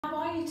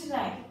you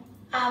today?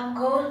 I'm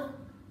good.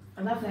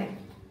 Lovely.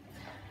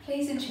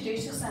 Please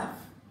introduce yourself.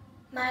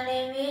 My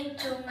name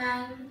is Trung.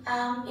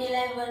 I'm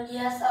 11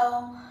 years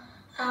old.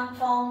 I'm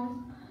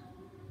from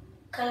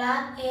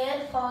class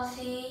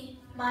ES5C.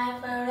 My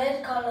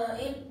favorite color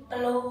is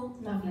blue.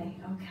 Lovely,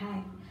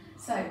 okay.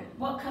 So,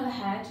 what colour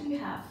hair do you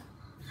have?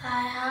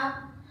 I have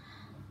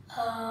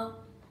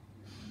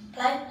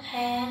black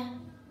hair,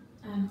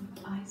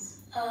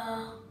 Eyes.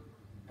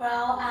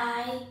 brown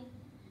eye.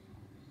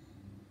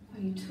 Are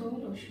you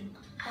tall or short?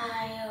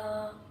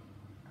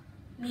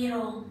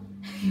 Middle.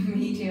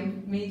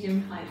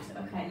 medium height.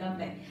 Okay,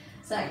 lovely.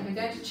 So, we're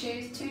going to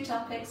choose 2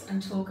 topics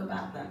and talk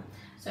about them.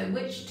 So,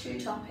 which 2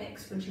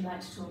 topics would you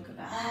like to talk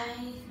about?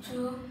 I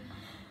choose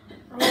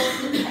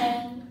room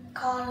and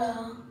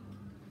color.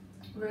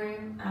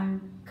 Room and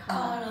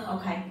colour.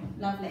 Okay,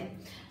 lovely.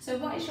 So,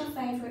 what is your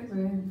favourite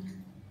room?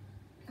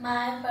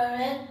 My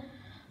favorite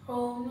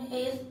room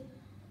is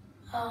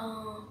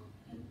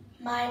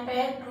my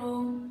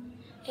bedroom.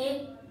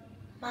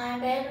 My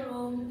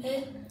bedroom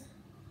is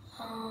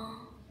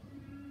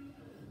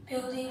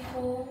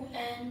beautiful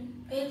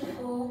and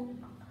peaceful.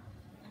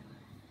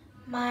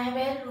 My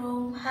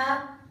bedroom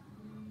have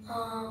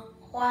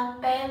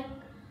one bed,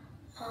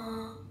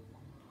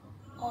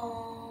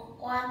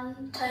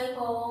 one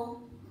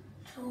table,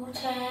 2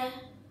 chairs,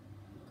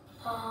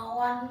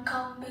 one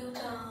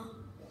computer,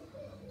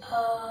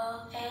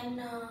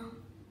 and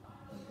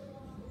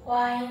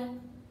whiteboard.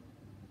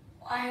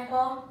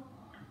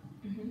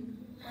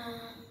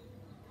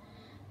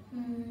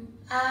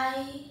 I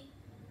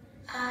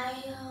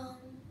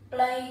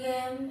play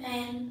game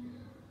and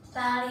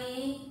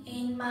study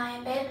in my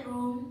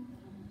bedroom.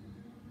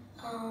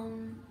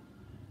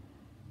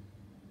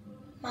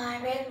 My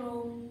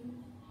bedroom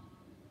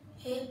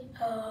is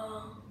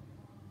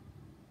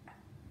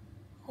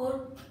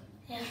good.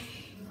 Yeah.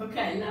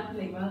 Okay,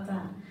 lovely, well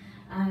done.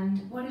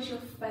 And what is your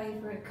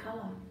favourite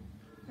colour?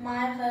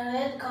 My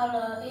favorite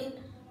color is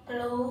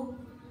blue.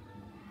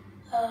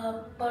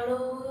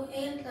 Blue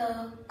is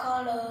the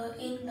color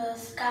in the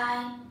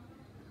sky.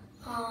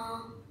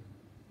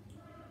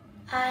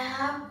 I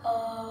have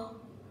a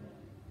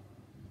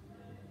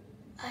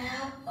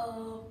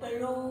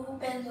blue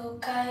pencil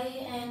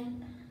case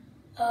and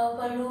a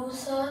blue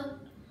shirt.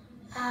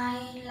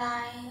 I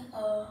like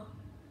the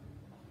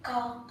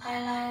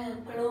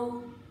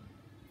blue.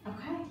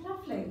 Okay,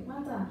 lovely,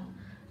 well done.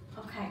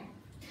 Okay,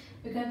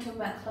 we're going to talk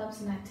about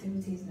clubs and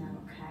activities now,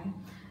 okay?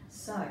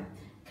 So,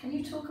 can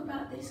you talk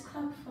about this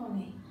club for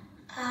me?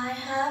 I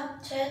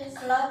have chess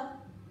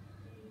club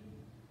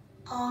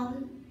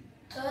on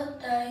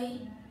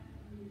Tuesday.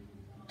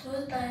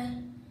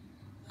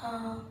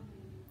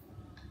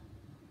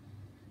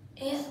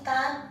 It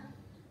starts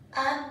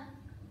at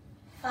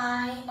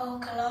 5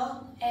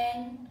 o'clock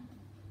and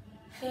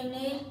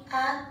finish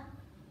at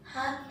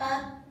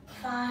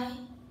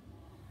 5:30.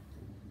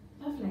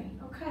 Lovely,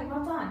 okay,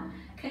 well done.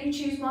 Can you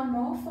choose one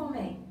more for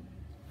me?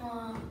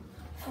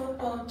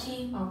 Football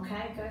team.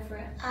 Okay, go for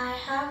it. I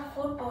have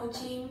football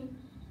team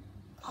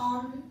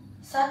on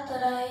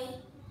Saturday.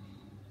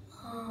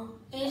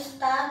 It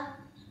starts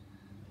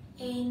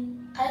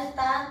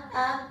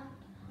at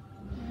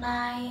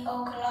 9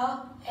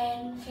 o'clock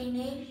and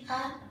finish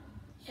at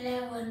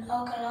 11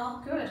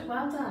 o'clock. Good,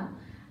 well done.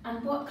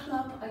 And what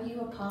club are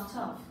you a part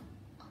of?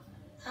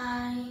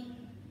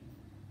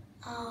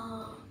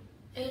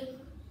 It's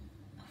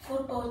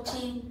football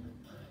team.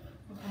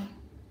 Okay.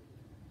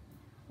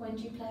 When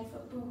do you play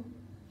football?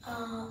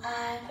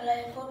 I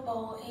play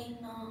football in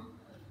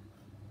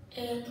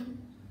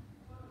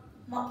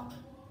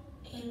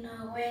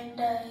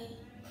Wednesday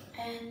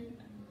and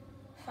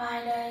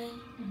Friday.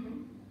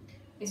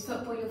 Is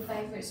football your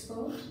favourite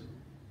sport?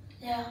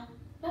 Yeah.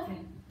 Lovely,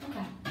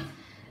 okay.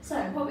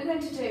 So what we're going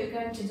to do, we're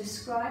going to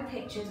describe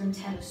pictures and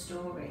tell a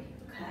story,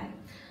 okay?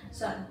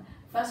 So,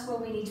 first of all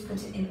we need to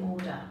put it in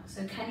order.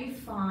 So can you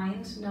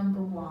find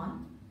number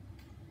 1?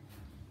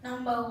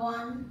 Number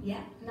 1.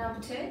 Yeah.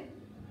 Number 2?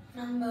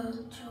 Number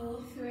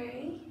 2.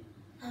 3?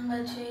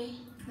 Number 3.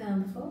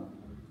 Number 4?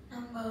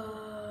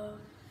 Number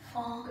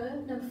 4.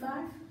 Good. Number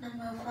 5?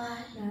 Number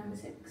 5. Number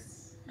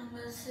 6?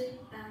 Number 6.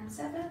 And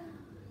 7?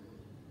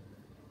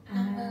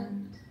 Number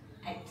And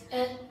 8.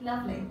 8.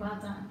 Lovely, well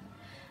done.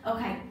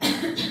 Okay,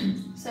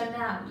 so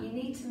now you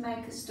need to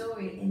make a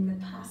story in the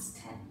past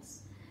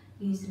tense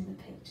using the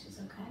pictures,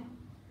 okay?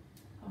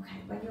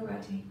 Okay, when you're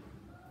ready.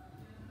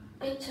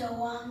 Picture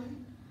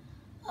 1.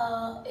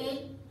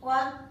 It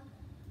was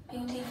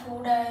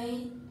beautiful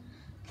day.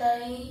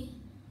 They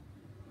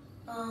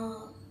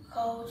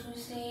go to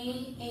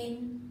sea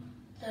in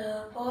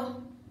the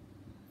boat.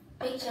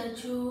 Picture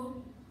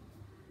 2.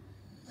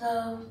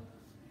 The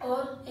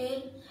boat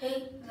hit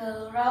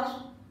the rocks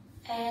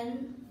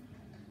and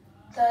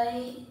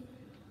they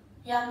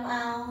jump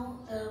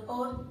out the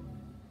boat.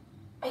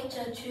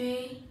 Picture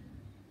 3.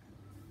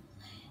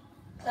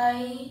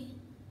 They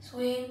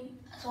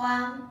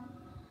swam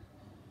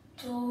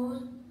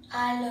to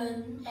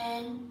island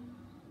and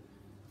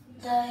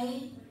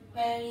they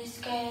very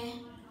scared.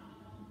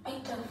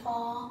 Picture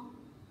 4.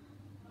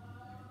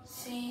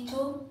 she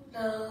took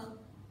the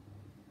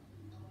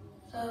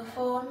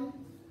phone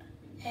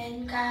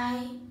and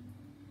guy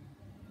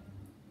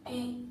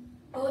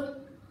put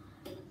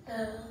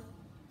the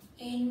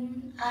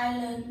in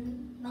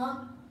island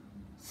not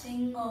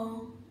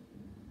single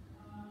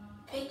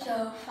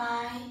picture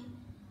 5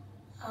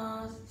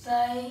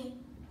 they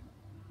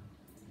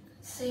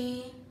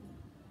see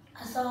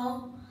saw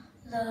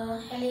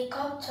the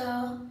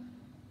helicopter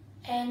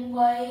and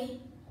way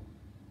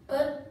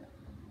but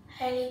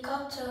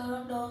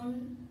helicopter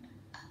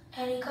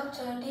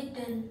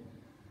didn't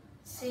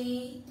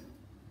see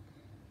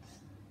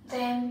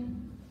them.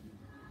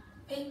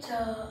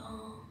 Picture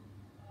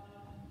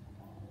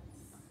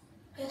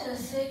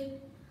 6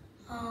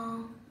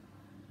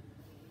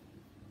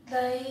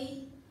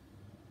 they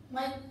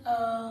make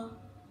a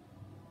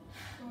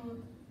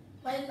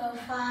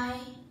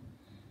file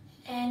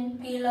and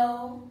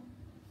below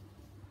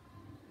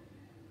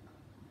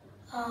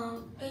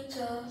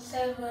picture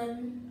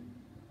 7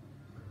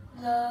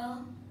 the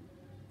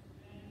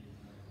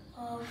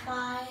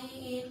file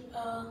is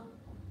a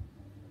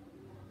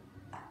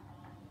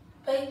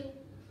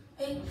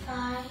big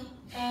file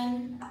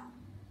and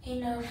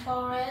in a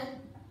forest.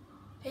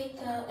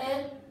 Picture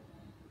 8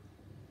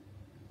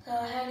 the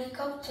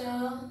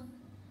helicopter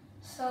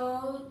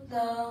so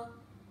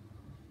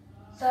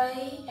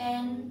they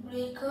and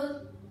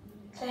recruit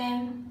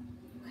them.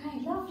 Okay,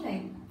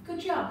 lovely. Good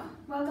job.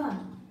 Well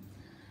done.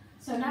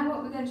 So now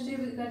what we're going to do,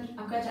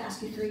 I'm going to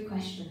ask you 3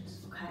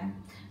 questions, okay?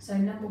 So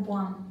number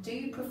 1, do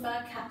you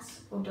prefer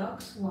cats or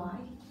dogs? Why?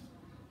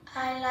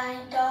 I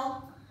like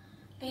dog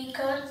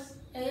because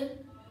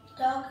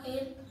dog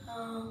is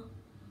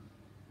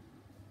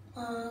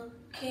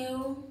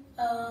cute,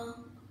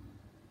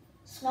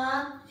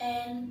 smart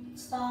and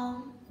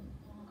strong.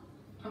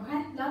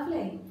 Okay,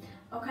 lovely.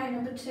 Okay,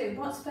 number 2,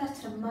 what's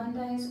better,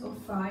 Mondays or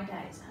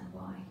Fridays and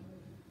why?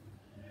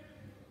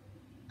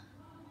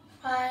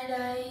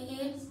 Friday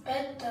is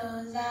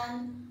better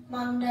than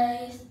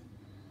Mondays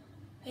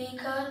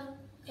because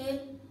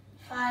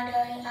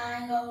Friday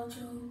I go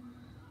to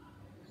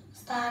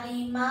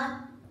study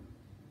math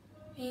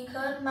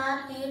because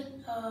math is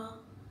a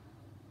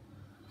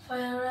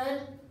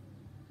favorite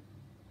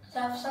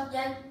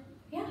subject.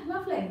 Yeah,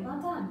 lovely,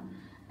 well done.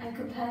 And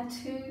compare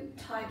 2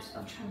 types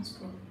of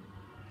transport.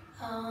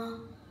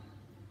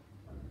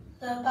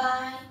 The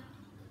bike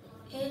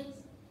is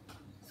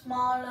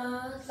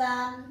smaller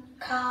than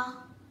car.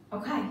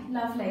 Okay,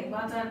 lovely,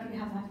 well done. Can you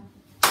have that?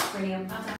 Brilliant, well done.